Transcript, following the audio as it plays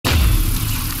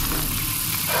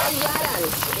Yaran.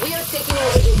 We are taking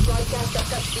over this broadcast of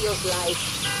Castillo's life.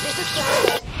 This is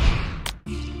President.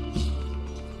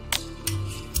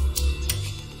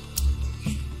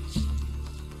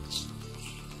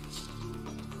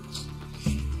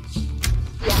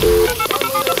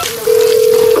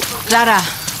 Clara,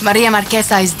 Maria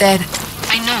Marquesa is dead.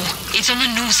 I know. It's on the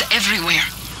news everywhere.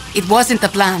 It wasn't the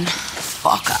plan.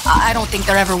 Fuck, I don't think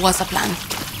there ever was a plan.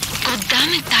 God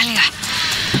damn it, Talia.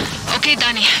 Okay,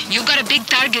 Dani, you got a big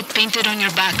target painted on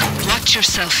your back. Watch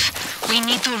yourself. We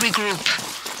need to regroup.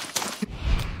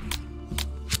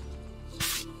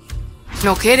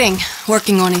 No kidding.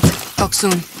 Working on it. Talk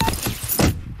soon.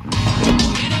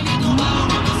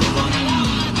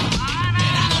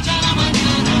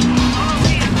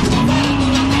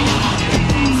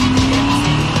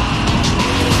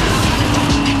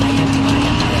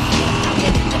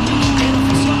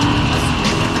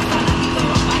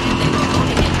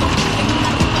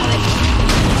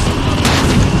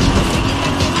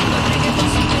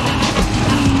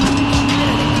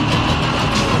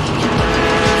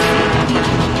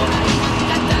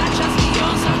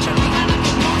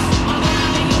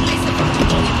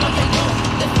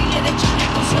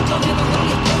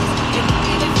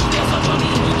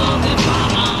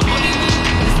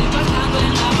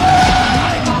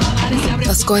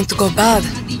 It's going to go bad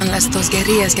unless those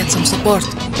guerrillas get some support.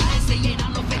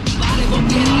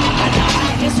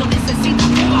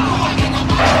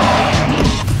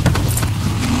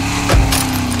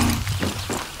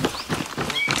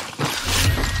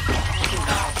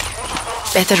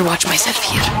 Better watch myself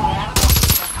here.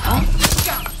 Huh?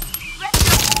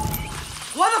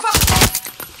 What the fuck?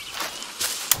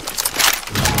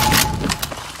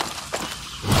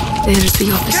 There's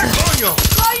the officer.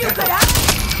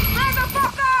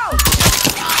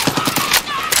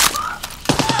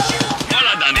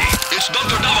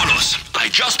 I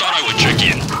just thought I would check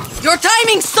in. Your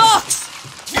timing sucks!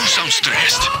 You sound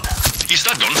stressed. Is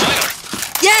that gunfire?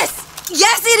 Yes!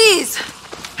 Yes, it is!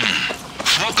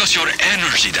 Focus your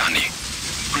energy, Dani.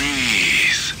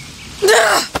 Breathe.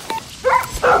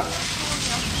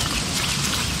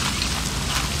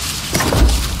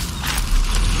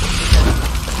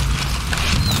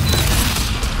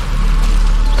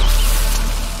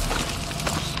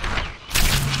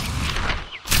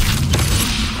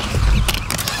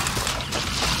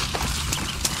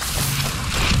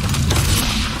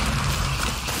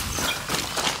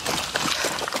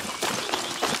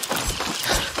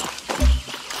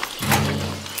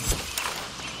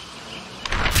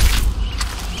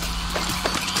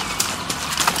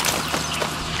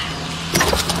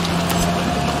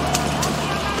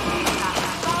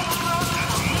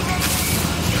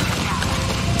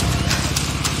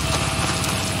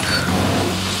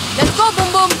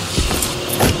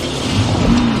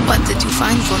 What did you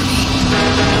find for me?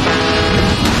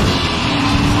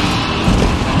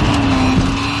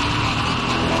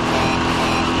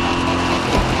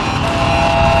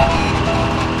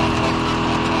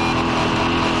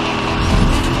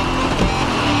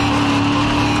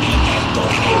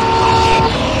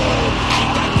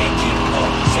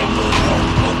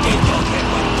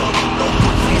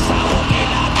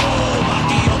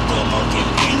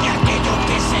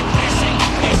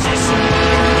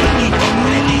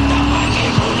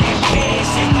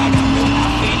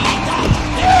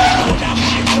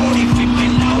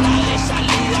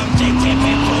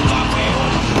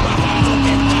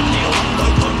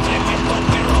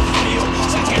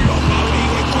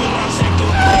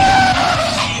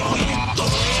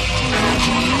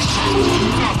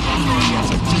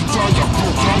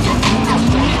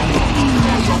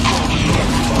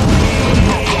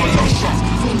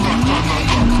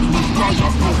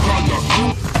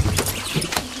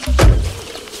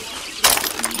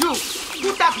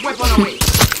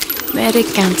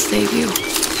 Medic can't save you.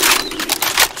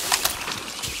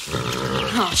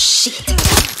 Oh, shit.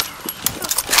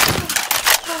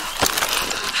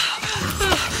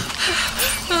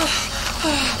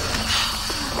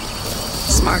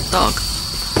 Smart dog.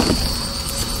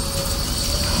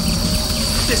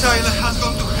 This island has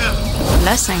gone to hell.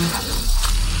 Blessing.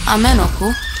 Amen,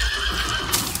 Oku.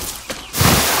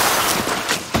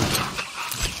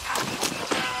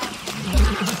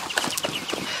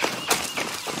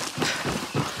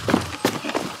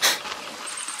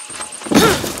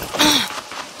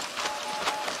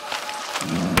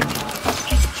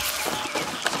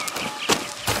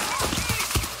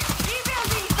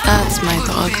 That's my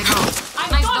dog.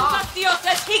 Antón Castillo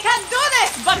says he can do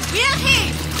this, but will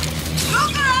he?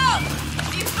 Look around!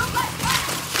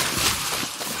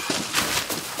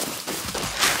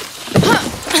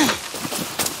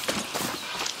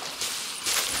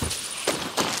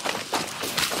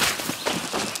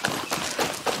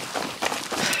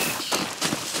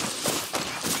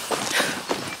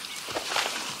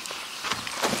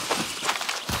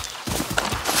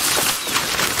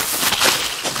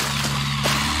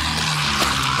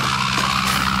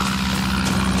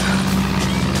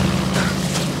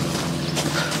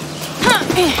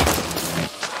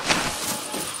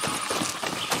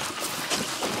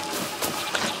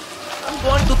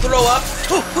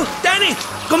 Danny!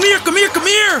 Come here, come here, come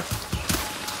here!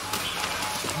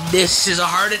 This is a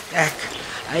heart attack.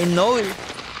 I know it.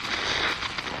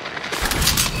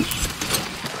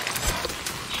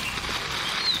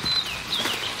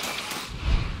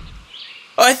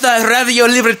 I thought Radio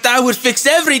Libertad would fix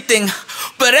everything,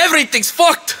 but everything's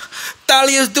fucked.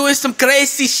 Talia's doing some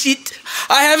crazy shit.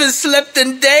 I haven't slept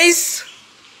in days.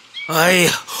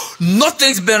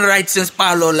 Nothing's been right since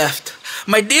Paulo left.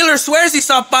 My dealer swears he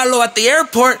saw Paulo at the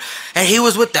airport, and he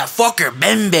was with that fucker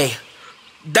Bembe.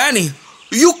 Danny,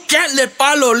 you can't let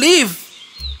Paulo leave.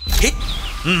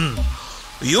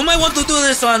 You might want to do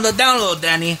this on the download,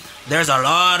 Danny. There's a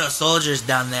lot of soldiers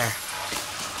down there.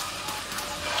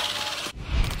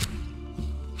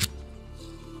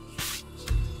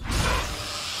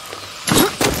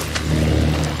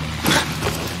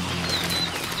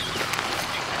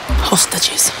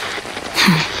 Hostages.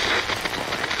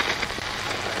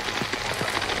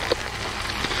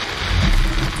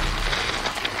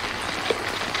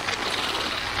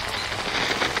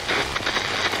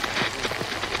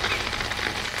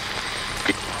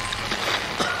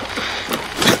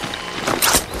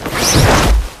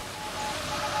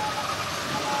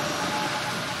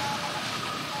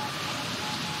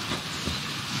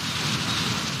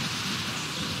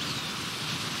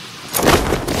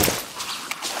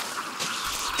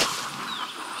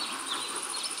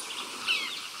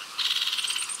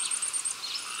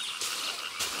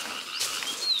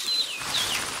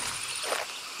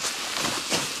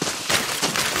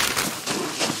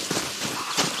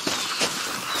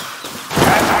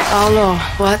 Paulo,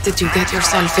 what did you get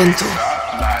yourself into?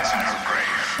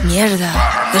 Mierda,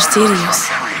 they're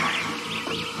serious.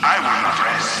 I will not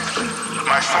rest.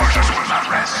 My soldiers will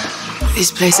not rest. This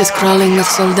place is crawling with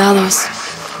soldados.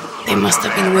 They must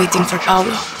have been waiting for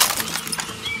Paulo.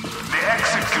 The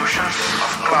executions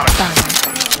of Clara,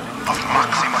 of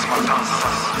Maximus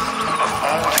Matanzas, of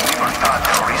all the Libertad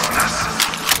terroristas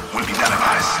will be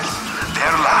televised.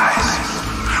 Their lies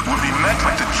will be met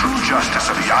with the true justice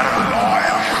of Yaran law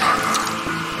and order.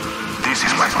 This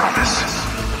is my promise.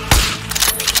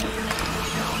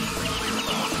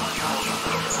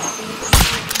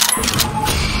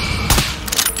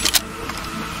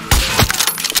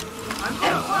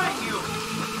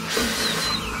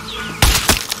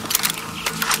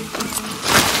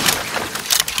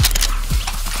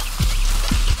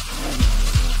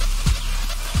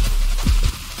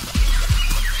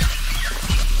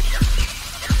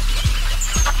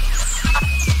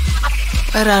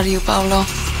 Where are you, Paulo?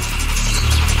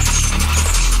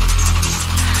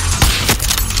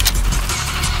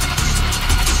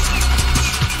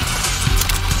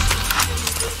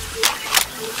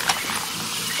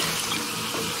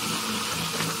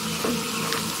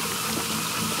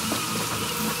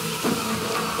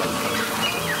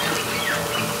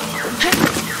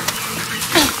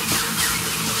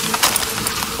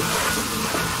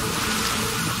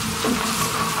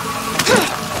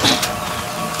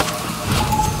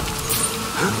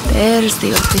 There's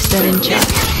the officer in charge.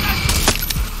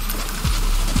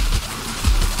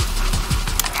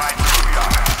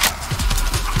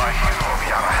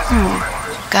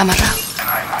 Camera.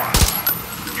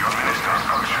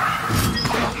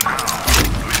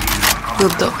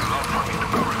 Good dog.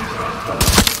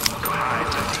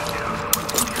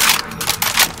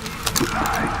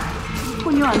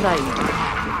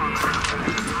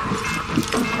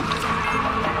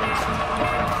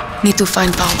 Need to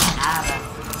find Paulo.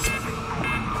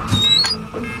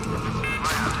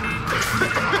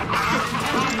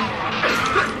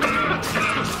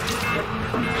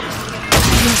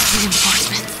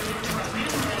 Reinforcements.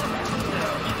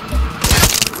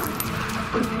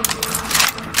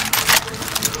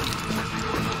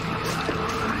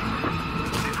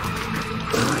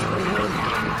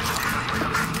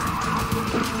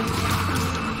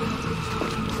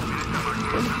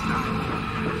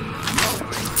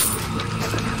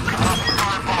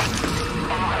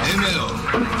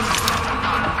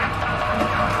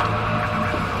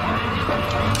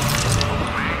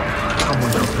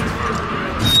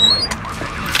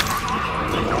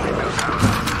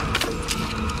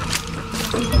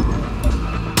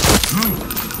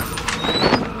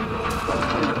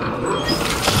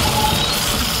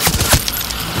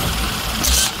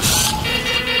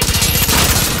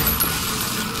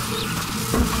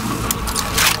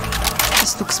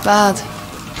 Looks bad.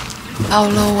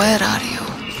 Paulo, where are you?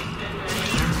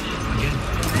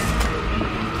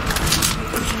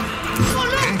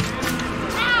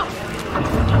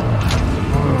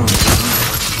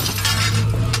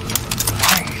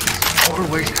 Why is this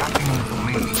always happening to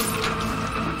me?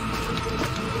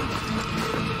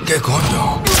 ¿Qué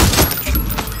coño?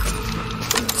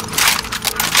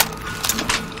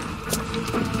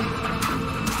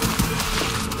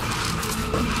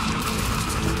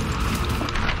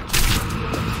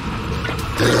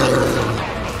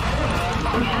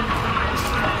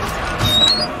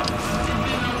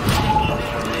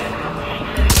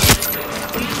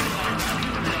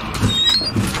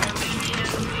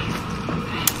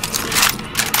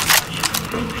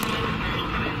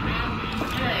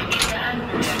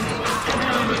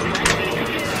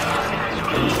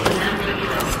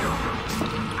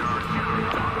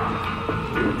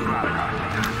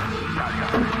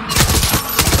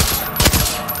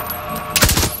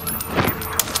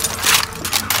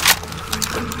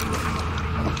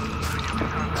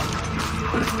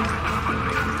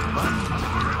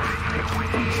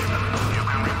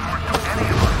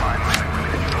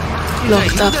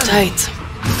 Locked up tight.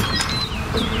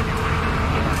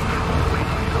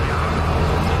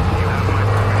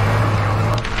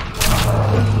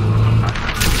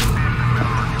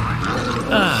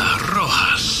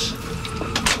 Rojas.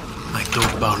 I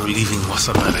thought Paulo leaving was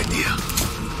a bad idea.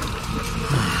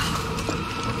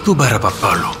 Too bad about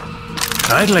Paulo.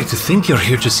 I'd like to think you're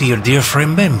here to see your dear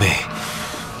friend Bembe.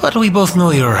 But we both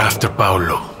know you're after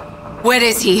Paulo. Where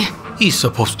is he? He's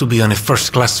supposed to be on a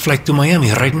first-class flight to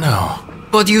Miami right now.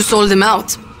 But you sold him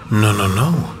out. No.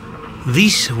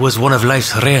 This was one of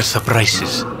life's rare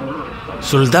surprises.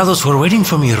 Soldados were waiting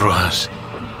for me, Rojas.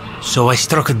 So I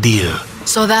struck a deal.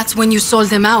 So that's when you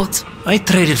sold him out. I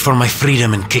traded for my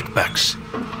freedom and kickbacks.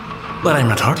 But I'm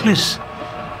not heartless.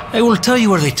 I will tell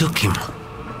you where they took him.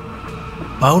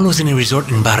 Paulo's in a resort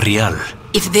in Barrial.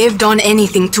 If they've done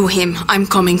anything to him, I'm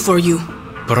coming for you.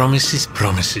 Promises,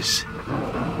 promises.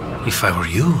 If I were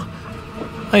you,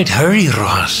 I'd hurry,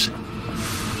 Rojas.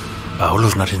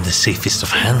 Paulo's not in the safest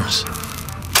of hands.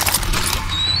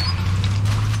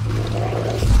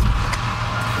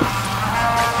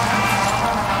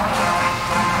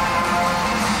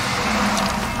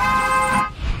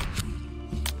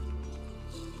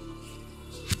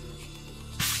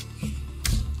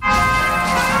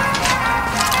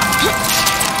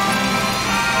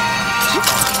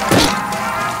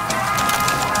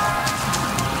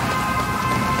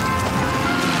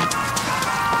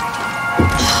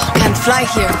 Fly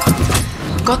here.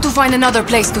 Got to find another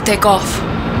place to take off.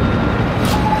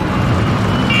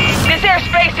 This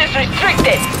airspace is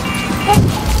restricted.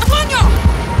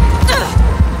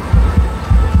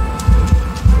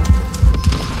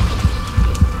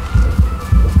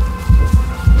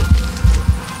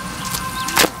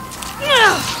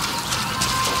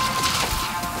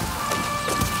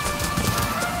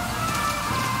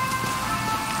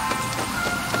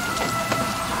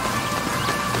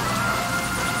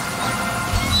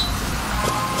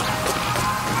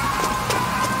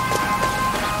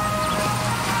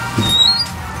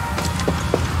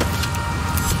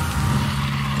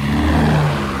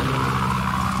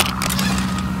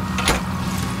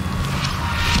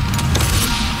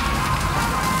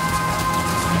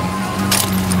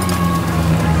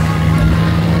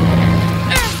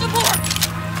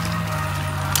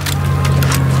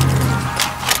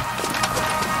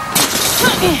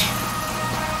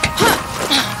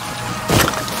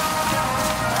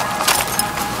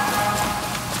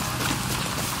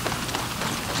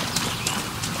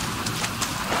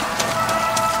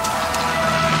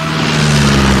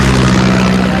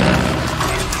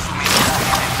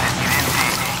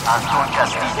 Antón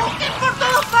Castillo. ¡Por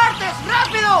todas partes!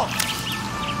 ¡Rápido!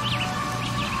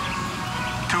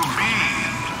 To be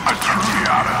a true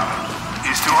Yara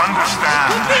is to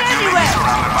understand that you may be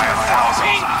surrounded by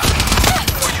 1,000.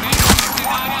 But you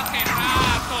only want truth.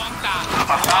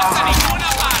 1,000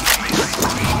 may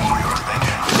scream for your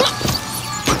attention.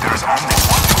 But there's only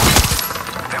one voice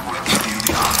that will give you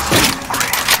the answer to the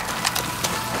grave.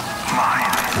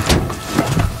 Mine.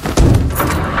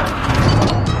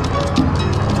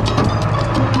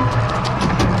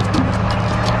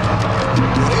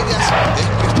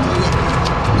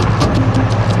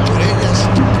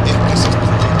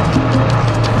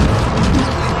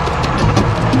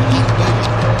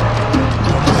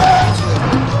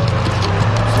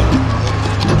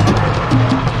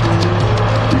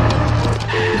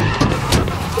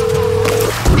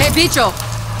 Bicho!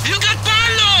 You got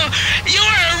Paulo! You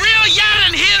are a real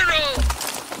Yaran hero!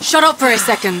 Shut up for a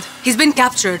second. He's been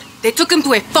captured. They took him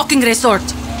to a fucking resort.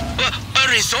 A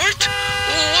resort?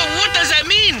 What does that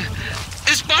mean?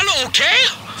 Is Paulo okay?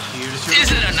 Is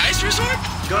it a nice resort?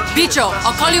 Bicho,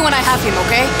 I'll call you when I have him,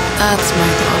 okay? That's my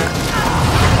dog.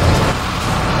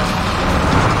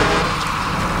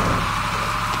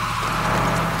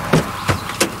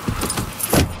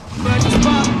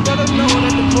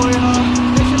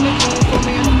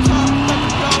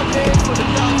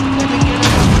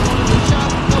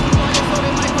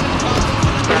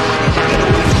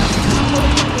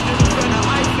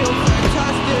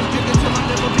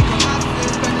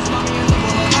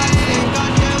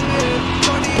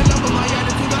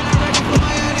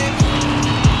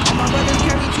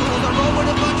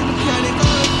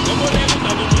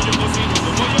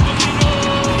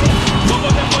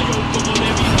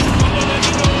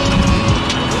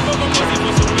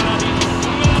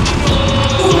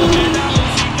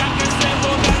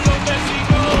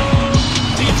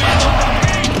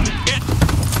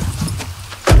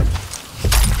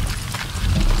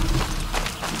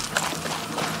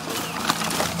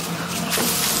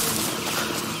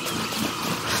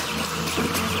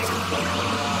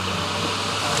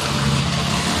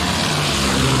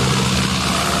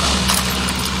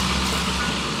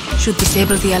 Should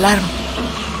disable the alarm.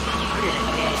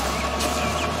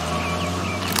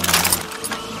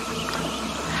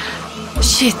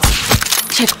 Shit.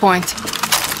 Checkpoint.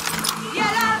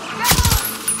 Yara, come on!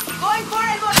 Going for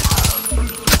it!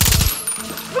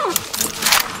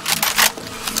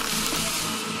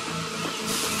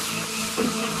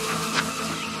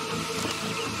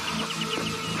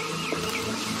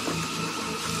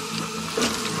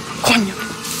 Coño.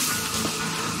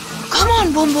 Come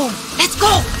on, Boom Boom. Let's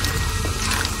go!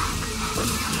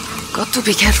 Got to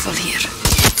be careful here.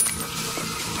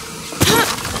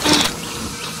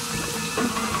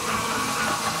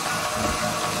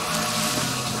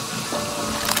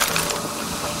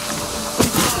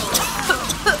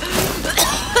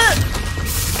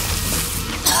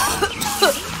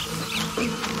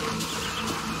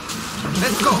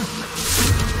 Let's go.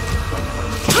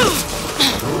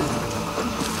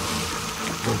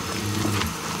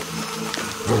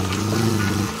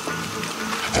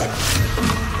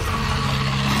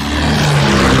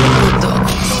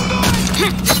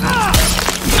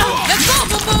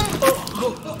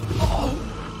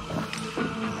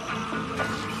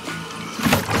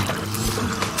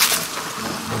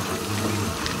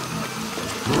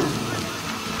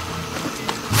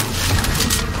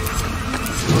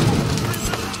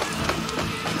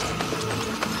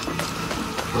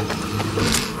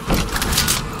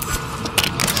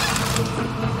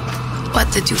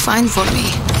 What did you find for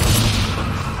me?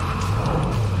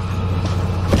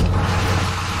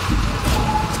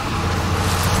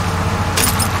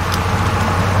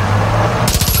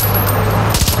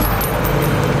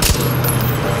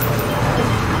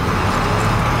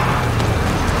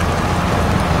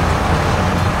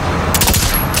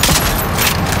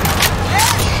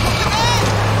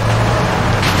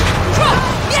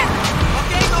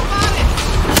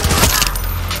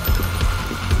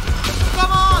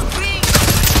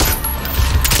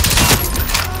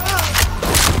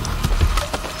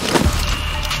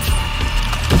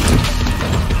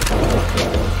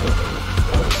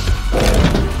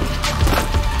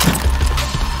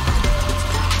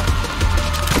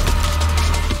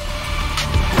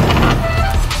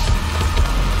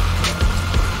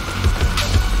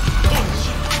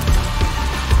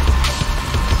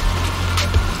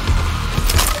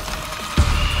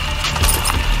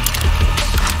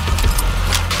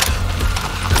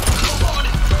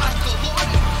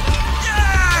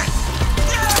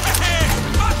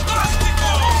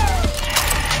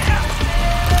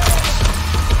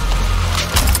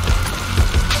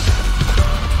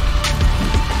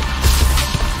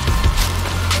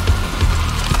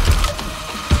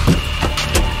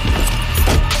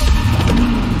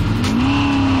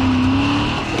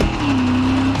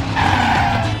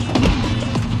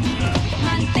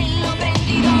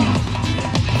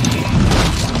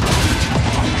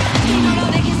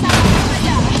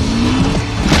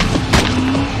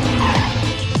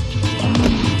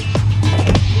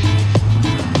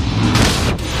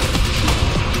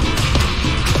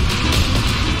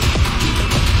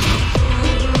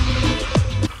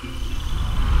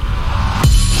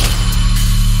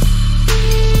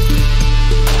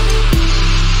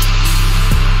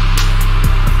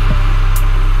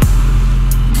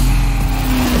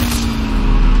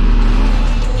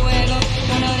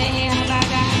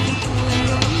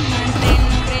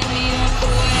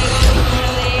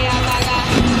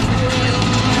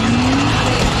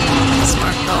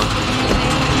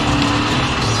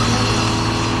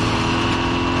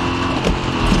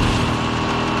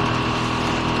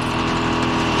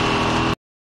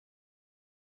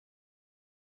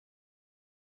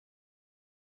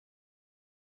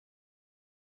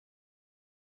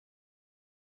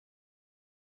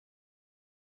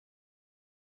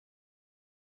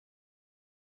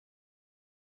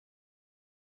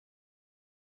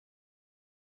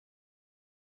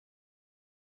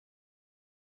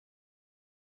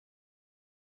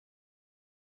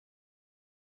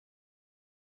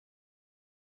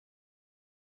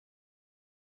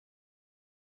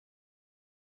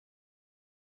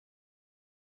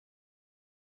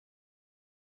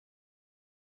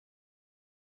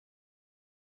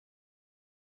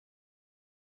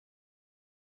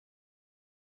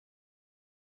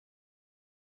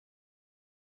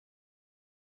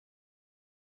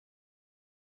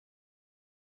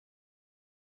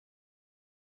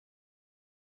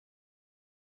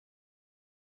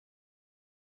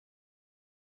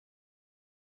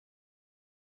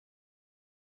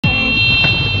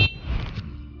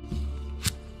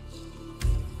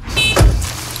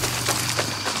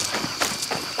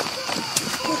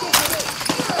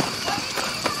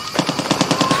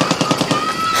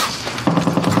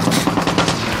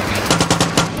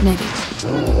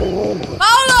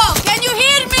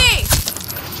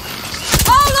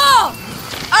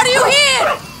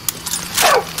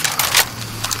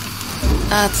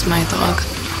 That's my dog.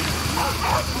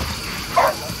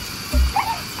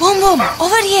 Boom, boom,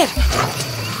 over here.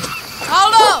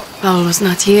 Paolo! Paolo's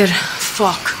not here.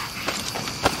 Fuck.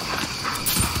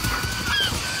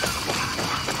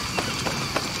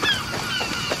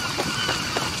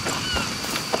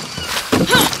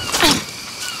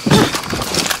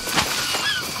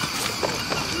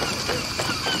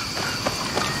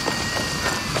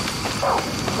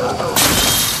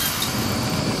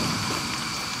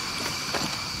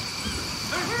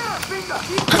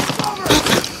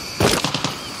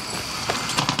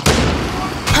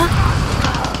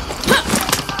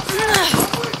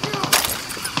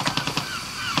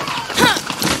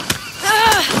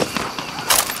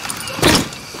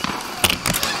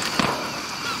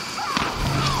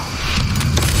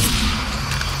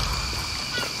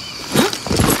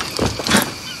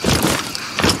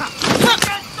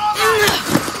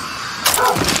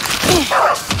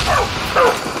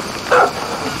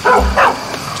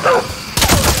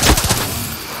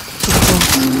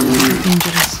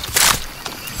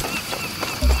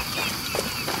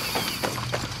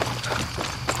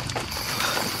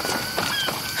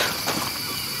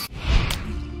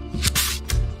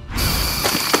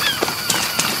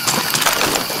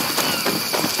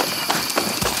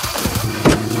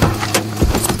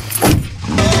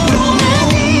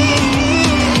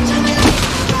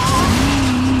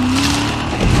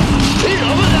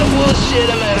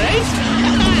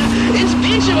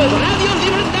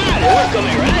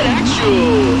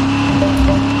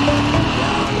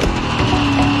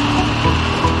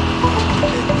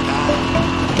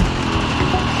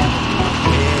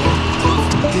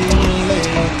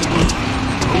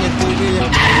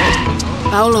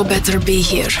 Paolo better be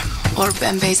here, or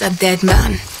Bembe's a dead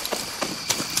man.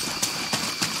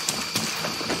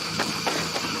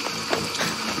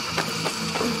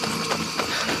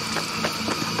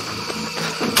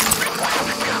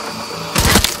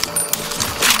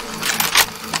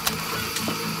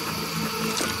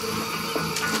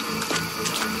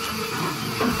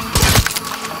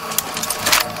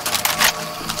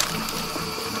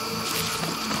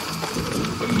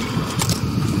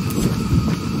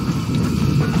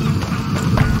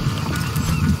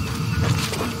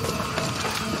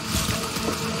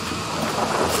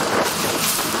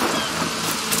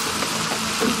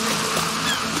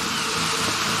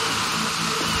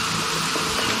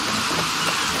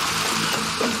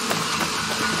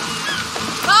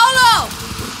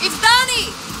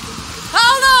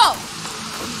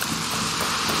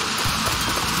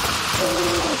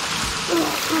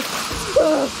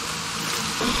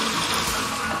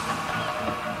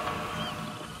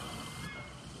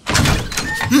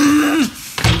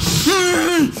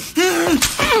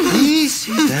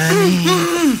 Easy, Dani.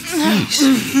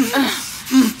 Easy.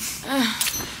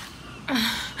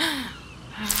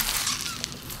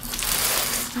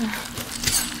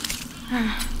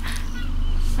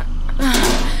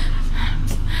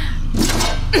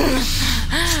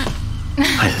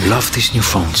 I love these new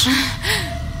phones.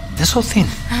 They're so thin.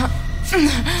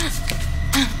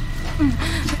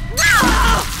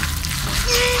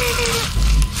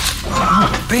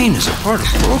 Pain is a part of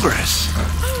progress.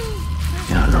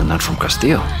 Yeah, I learned that from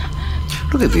Castillo.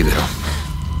 Look at Video.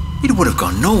 It would have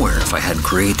gone nowhere if I hadn't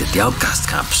created the outcast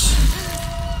camps.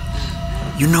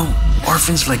 You know,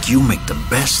 orphans like you make the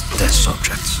best test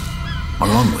subjects,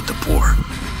 along with the poor.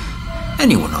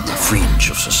 Anyone on the fringe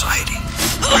of society.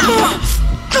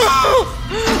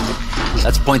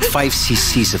 That's 0.5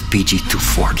 cc's of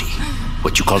PG-240,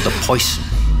 what you call the poison.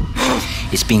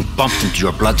 It's being pumped into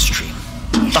your bloodstream.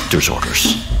 Doctor's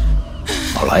orders.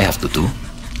 All I have to do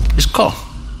is call.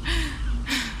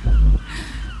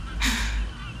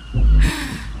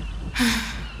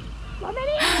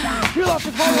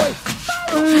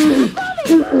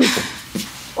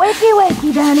 Wakey,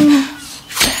 wakey, Dani.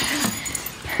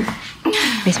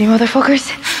 Miss me,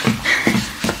 motherfuckers?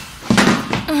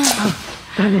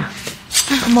 Dania.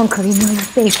 Come on, Karina, you're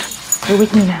safe. You're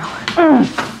with me now.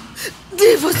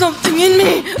 He put something in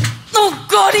me! Oh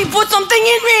God, he put something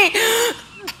in me!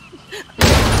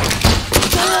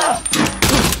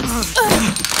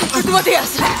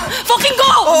 Matias! Fucking go!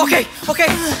 Oh, okay, okay.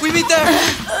 We meet there.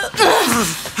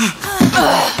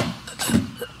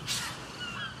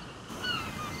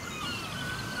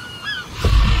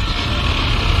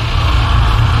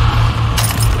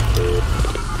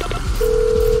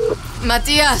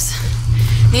 Matias,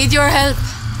 need your help.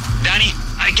 Dani,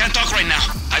 I can't talk right now.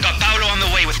 I got Paolo on the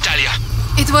way with Talia.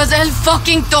 It was el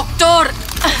fucking doctor.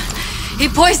 He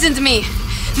poisoned me.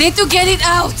 Need to get it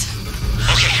out.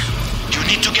 Okay, you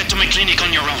need to get to my clinic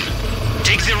on your own.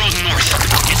 Take the road north.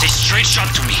 It's a straight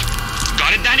shot to me.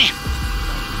 Got it, Dani?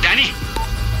 Dani?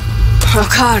 A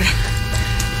car.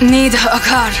 Need a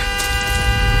car.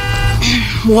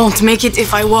 Won't make it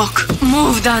if I walk.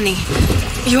 Move, Dani.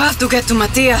 You have to get to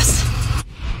Matias.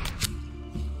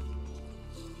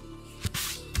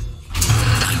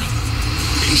 Dani,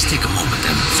 please take a moment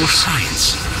and for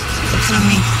science. Tell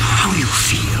me how you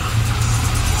feel.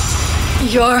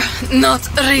 You're not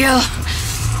real.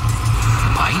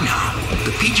 By now,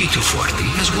 the PG-240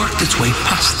 has worked its way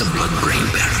past the blood-brain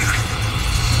barrier.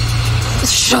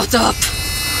 Shut up.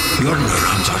 Your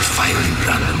neurons are firing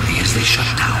randomly as they shut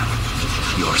down.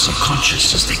 Your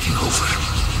subconscious is taking over.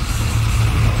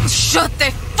 Shut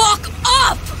the fuck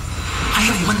up! I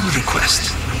have one request.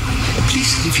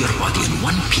 Please leave your body in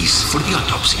one piece for the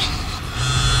autopsy.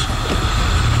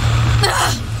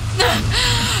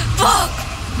 Fuck!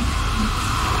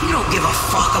 You don't give a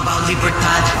fuck about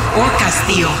Libertad or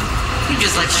Castillo. You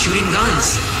just like shooting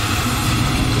guns.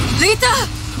 Rita!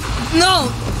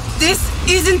 No! This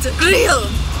isn't real!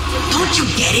 Don't you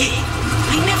get it?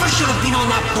 I never should have been on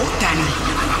that boat, Dani.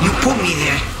 You put me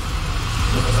there.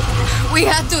 We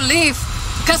had to leave.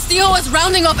 Castillo was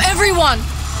rounding up everyone.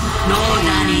 No,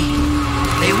 Dani.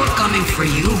 They were coming for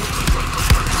you.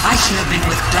 I should have been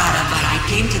with Clara, but I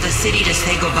came to the city to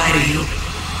say goodbye to you.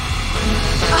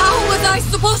 How was I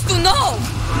supposed to know?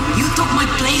 You took my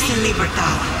place in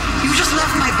Libertad. You just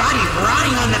left my body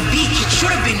rotting on the beach. It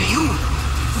should have been you.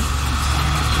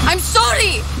 I'm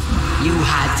sorry! You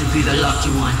had to be the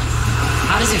lucky one.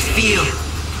 How does it feel?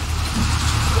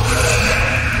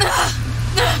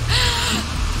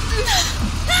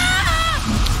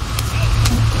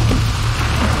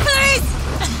 Please!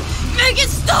 Make it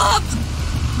stop!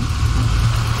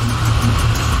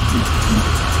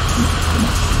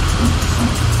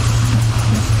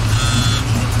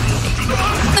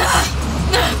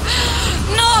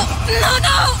 No!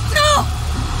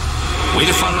 We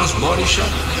found us body shop?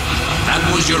 That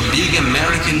was your big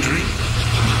American dream?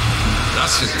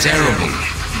 That's terrible.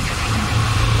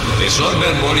 The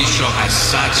Sorber body shop has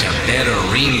such a better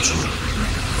ring to it.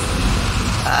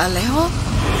 Alejo?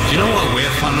 Do you know what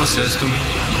Huérfano says to me?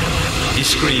 He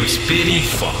screams, pity,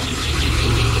 fuck.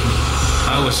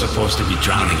 I was supposed to be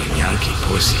drowning in Yankee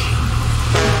pussy.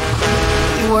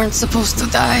 You weren't supposed to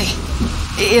die.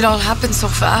 It all happened so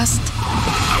fast.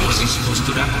 I wasn't supposed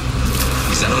to die.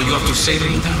 Is that all you have to say to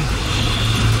me, Dani?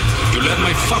 You left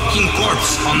my fucking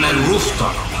corpse on that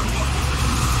rooftop.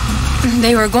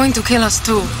 They were going to kill us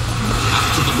too.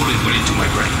 After the bullet went into my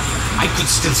brain, I could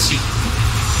still see.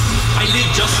 I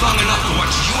lived just long enough to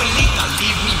watch you and Lita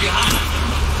leave me behind.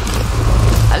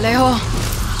 Alejo,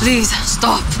 please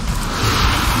stop.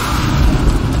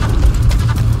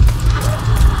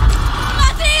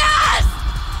 Matias!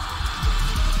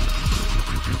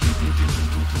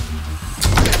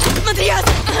 Matias!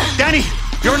 Dani,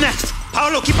 you're next.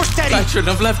 Paolo, keep her steady. I shouldn't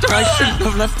have left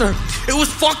her. It was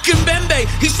fucking Bembe.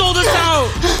 He sold us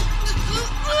out.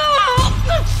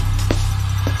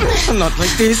 Not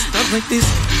like this.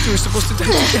 We were supposed to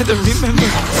die together, remember?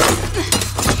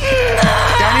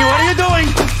 Dani, what are you doing?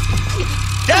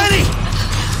 Dani!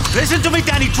 Listen to me,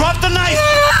 Dani. Drop the knife.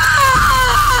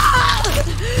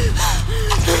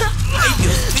 How do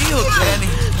you feel, Dani?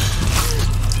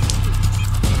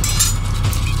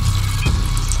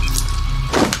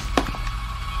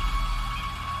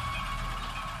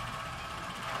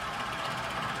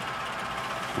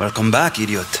 Welcome back,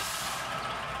 idiot.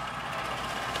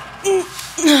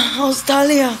 How's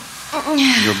Talia?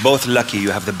 You're both lucky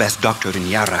you have the best doctor in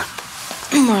Yara.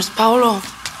 Where's Paolo?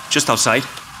 Just outside.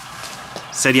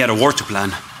 Said he had a war to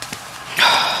plan.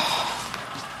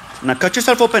 Now cut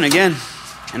yourself open again,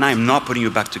 and I am not putting you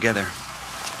back together.